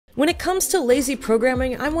When it comes to lazy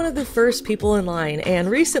programming, I'm one of the first people in line, and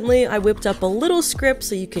recently I whipped up a little script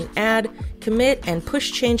so you can add, commit, and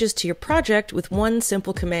push changes to your project with one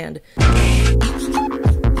simple command.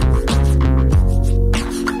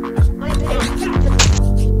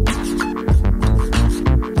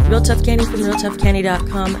 RealToughCandy from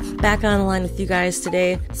RealToughCandy.com, back on the line with you guys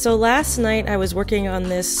today. So last night I was working on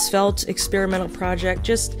this Svelte experimental project,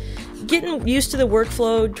 just getting used to the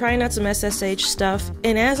workflow, trying out some SSH stuff,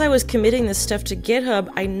 and as I was committing this stuff to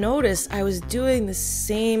GitHub, I noticed I was doing the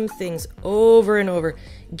same things over and over.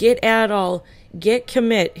 Git add all, git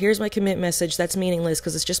commit, here's my commit message, that's meaningless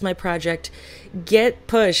because it's just my project, git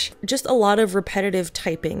push, just a lot of repetitive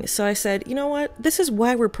typing. So I said, you know what, this is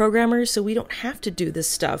why we're programmers, so we don't have to do this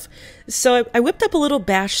stuff. So I whipped up a little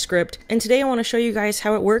bash script, and today I want to show you guys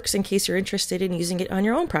how it works in case you're interested in using it on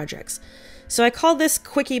your own projects. So I call this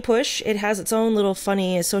Quickie Push. It has its own little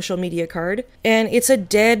funny social media card, and it's a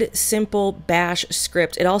dead simple bash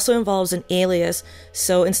script. It also involves an alias,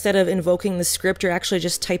 so instead of invoking the script, you're actually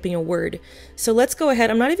just typing a word. So let's go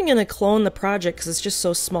ahead. I'm not even going to clone the project because it's just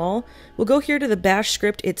so small. We'll go here to the bash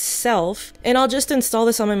script itself, and I'll just install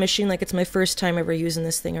this on my machine like it's my first time ever using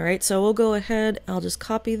this thing, alright? So we'll go ahead, I'll just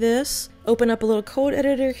copy this, open up a little code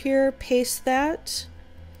editor here, paste that,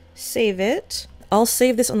 save it. I'll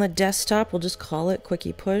save this on the desktop. We'll just call it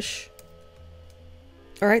Quickie Push.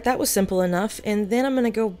 Alright, that was simple enough. And then I'm going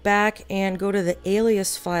to go back and go to the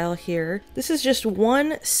alias file here. This is just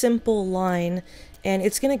one simple line, and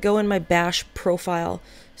it's going to go in my bash profile.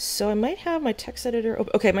 So I might have my text editor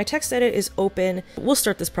open. Okay, my text edit is open. We'll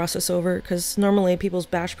start this process over because normally people's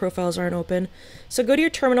bash profiles aren't open. So go to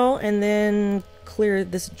your terminal and then clear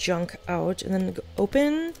this junk out, and then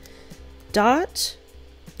open .bash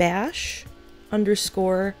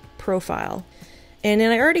 _ profile. And then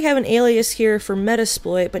I already have an alias here for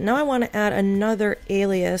Metasploit, but now I want to add another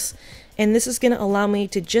alias, and this is going to allow me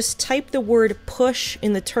to just type the word push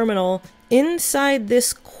in the terminal. Inside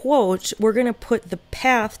this quote, we're going to put the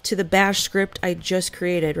path to the bash script I just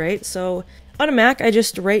created, right? So on a Mac, I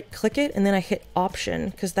just right click it and then I hit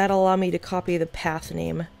Option because that'll allow me to copy the path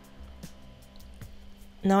name.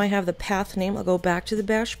 Now I have the path name. I'll go back to the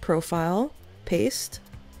bash profile, paste.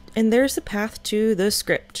 And there's the path to the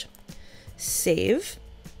script. Save.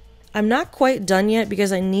 I'm not quite done yet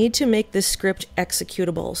because I need to make this script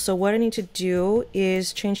executable. So what I need to do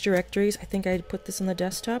is change directories. I think I put this on the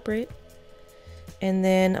desktop, right? And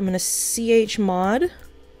then I'm going to chmod.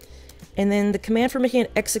 And then the command for making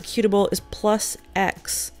it executable is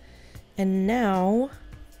 +X. And now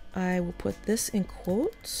I will put this in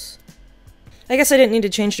quotes. I guess I didn't need to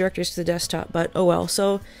change directories to the desktop, but oh well.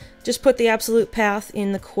 So just put the absolute path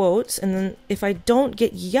in the quotes, and then if I don't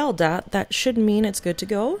get yelled at, that should mean it's good to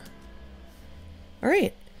go.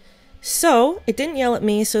 Alright, so it didn't yell at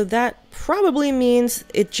me, so that probably means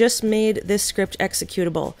it just made this script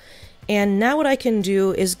executable. And now what I can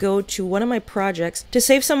do is go to one of my projects. To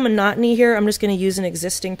save some monotony here, I'm just going to use an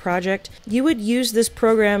existing project. You would use this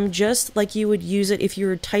program just like you would use it if you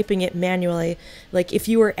were typing it manually. Like if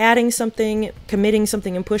you were adding something, committing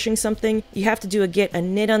something, and pushing something, you have to do a git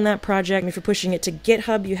init on that project. And if you're pushing it to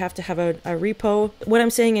GitHub, you have to have a repo. What I'm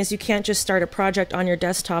saying is you can't just start a project on your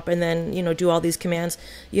desktop and then, you know, do all these commands.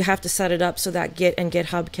 You have to set it up so that Git and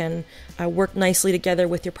GitHub can work nicely together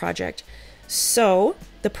with your project. So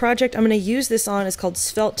the project I'm going to use this on is called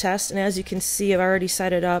Svelte Test, and as you can see, I've already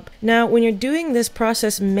set it up. Now, when you're doing this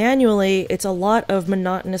process manually, it's a lot of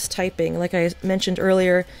monotonous typing. Like I mentioned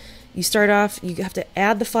earlier, you start off, you have to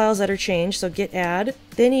add the files that are changed, so git add.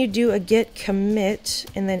 Then you do a git commit,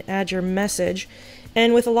 and then add your message.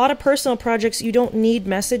 And with a lot of personal projects, you don't need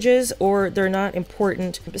messages, or they're not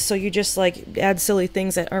important, so you just like add silly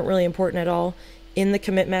things that aren't really important at all in the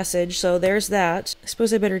commit message. So there's that. I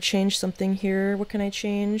suppose I better change something here. What can I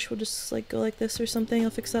change? We'll just like go like this or something. I'll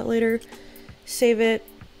fix that later. Save it.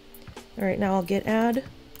 Alright, now I'll git add,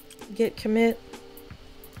 git commit,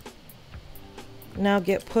 now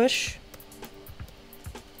git push.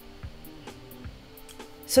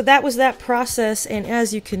 So that was that process, and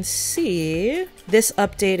as you can see, this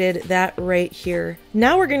updated that right here.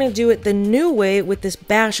 Now we're going to do it the new way with this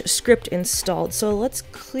bash script installed. So let's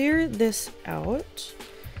clear this out.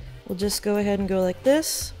 We'll just go ahead and go like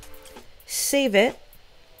this. Save it.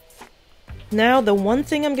 Now the one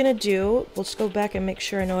thing I'm going to do, let's go back and make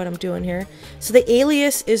sure I know what I'm doing here. So the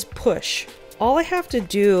alias is push. All I have to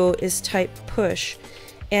do is type push.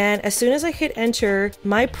 And as soon as I hit enter,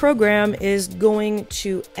 my program is going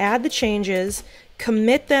to add the changes,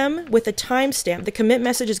 commit them with a timestamp. The commit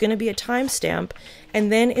message is going to be a timestamp, and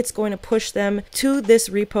then it's going to push them to this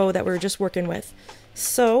repo that we were just working with.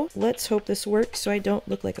 So let's hope this works so I don't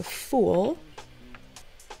look like a fool.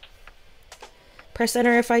 Press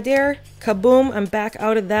enter if I dare. Kaboom, I'm back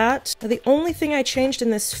out of that. Now, the only thing I changed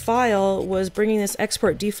in this file was bringing this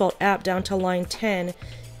export default app down to line 10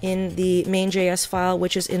 in the main.js file,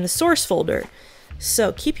 which is in the source folder.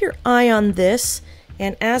 So keep your eye on this,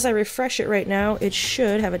 and as I refresh it right now, it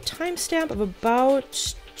should have a timestamp of about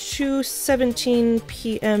 2:17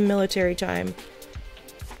 p.m. military time.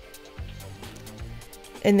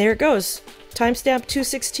 And there it goes. Timestamp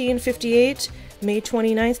 2:16:58. May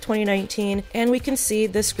 29th, 2019, and we can see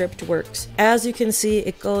the script works. As you can see,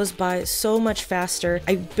 it goes by so much faster.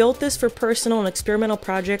 I built this for personal and experimental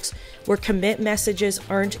projects where commit messages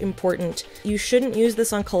aren't important. You shouldn't use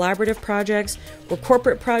this on collaborative projects or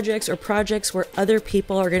corporate projects or projects where other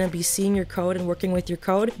people are going to be seeing your code and working with your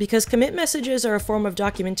code, because commit messages are a form of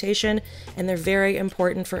documentation and they're very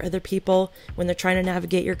important for other people when they're trying to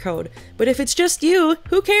navigate your code. But if it's just you,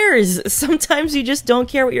 who cares? Sometimes you just don't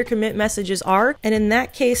care what your commit messages are. And in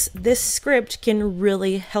that case, this script can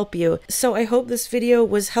really help you. So I hope this video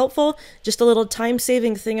was helpful. Just a little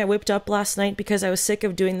time-saving thing I whipped up last night because I was sick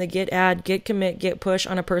of doing the git add, git commit, git push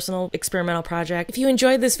on a personal experimental project. If you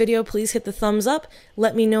enjoyed this video, please hit the thumbs up.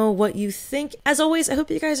 Let me know what you think. As always, I hope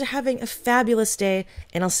you guys are having a fabulous day,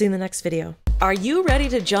 and I'll see you in the next video. Are you ready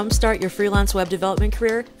to jumpstart your freelance web development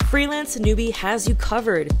career? Freelance Newbie has you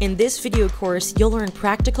covered. In this video course, you'll learn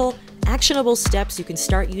practical, actionable steps you can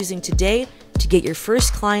start using today to get your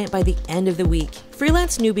first client by the end of the week.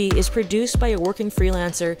 Freelance Newbie is produced by a working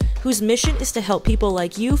freelancer whose mission is to help people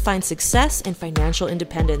like you find success and financial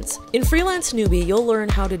independence. In Freelance Newbie, you'll learn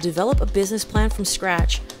how to develop a business plan from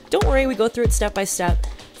scratch. Don't worry, we go through it step by step.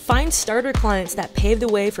 Find starter clients that pave the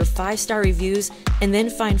way for 5-star reviews, and then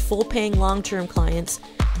find full-paying long-term clients.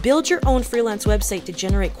 Build your own freelance website to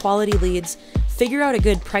generate quality leads. Figure out a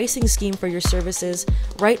good pricing scheme for your services.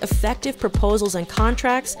 Write effective proposals and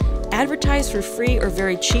contracts. Advertise for free or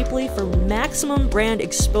very cheaply for maximum brand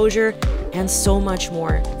exposure, and so much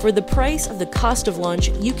more. For the price of the cost of lunch,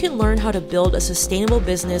 you can learn how to build a sustainable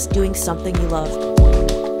business doing something you love.